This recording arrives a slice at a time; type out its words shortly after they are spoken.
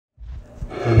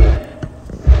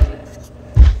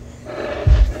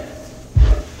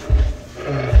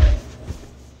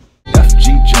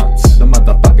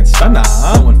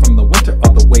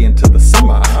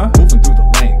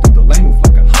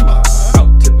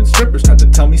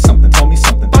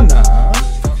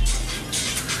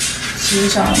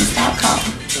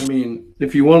Gjohnceusa.com. I mean,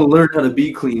 if you want to learn how to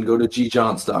be clean, go to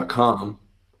Gjohnceusa.com.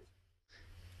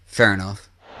 Fair enough.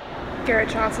 Garrett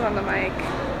Johnson on the mic.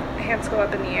 Hands go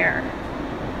up in the air.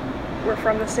 We're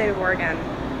from the state of Oregon.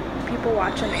 People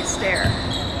watch and they stare.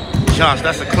 Josh,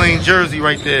 that's a clean jersey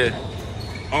right there.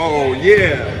 Oh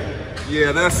yeah,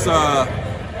 yeah. That's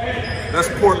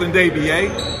Portland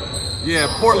ABA. Yeah,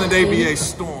 Portland ABA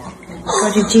Storm.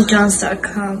 Go to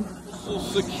Gjohnceusa.com. Social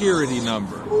security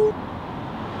number.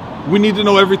 We need to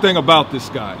know everything about this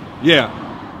guy. Yeah.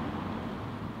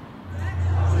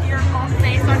 Your home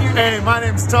base on your Hey, my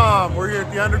name's Tom. We're here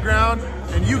at the Underground,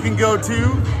 and you can go to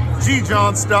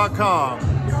Gjohnceusa.com.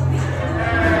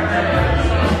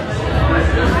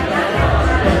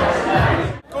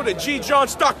 Go to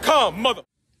Gjohnceusa.com, mother.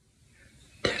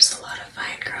 There's a lot of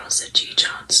fine girls at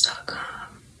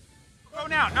Gjohnceusa.com. Go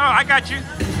now. No, I got you.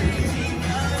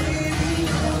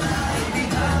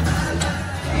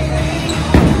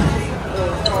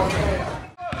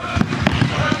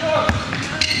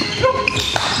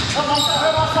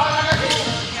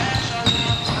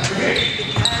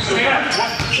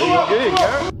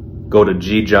 Go to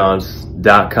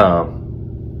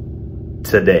Gjohnceusa.com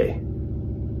today.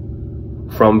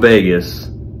 From Vegas.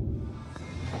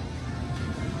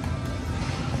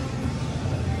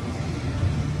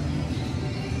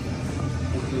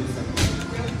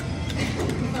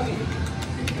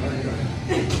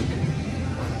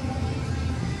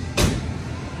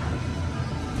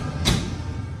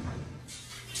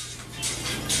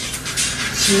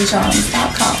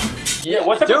 Gjohnceusa.com. Yeah,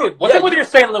 what's up with your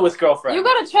St. Louis girlfriend? You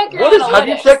gotta check your Have you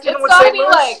analytics. checked in It's with gotta St. be Louis?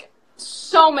 like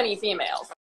so many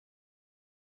females.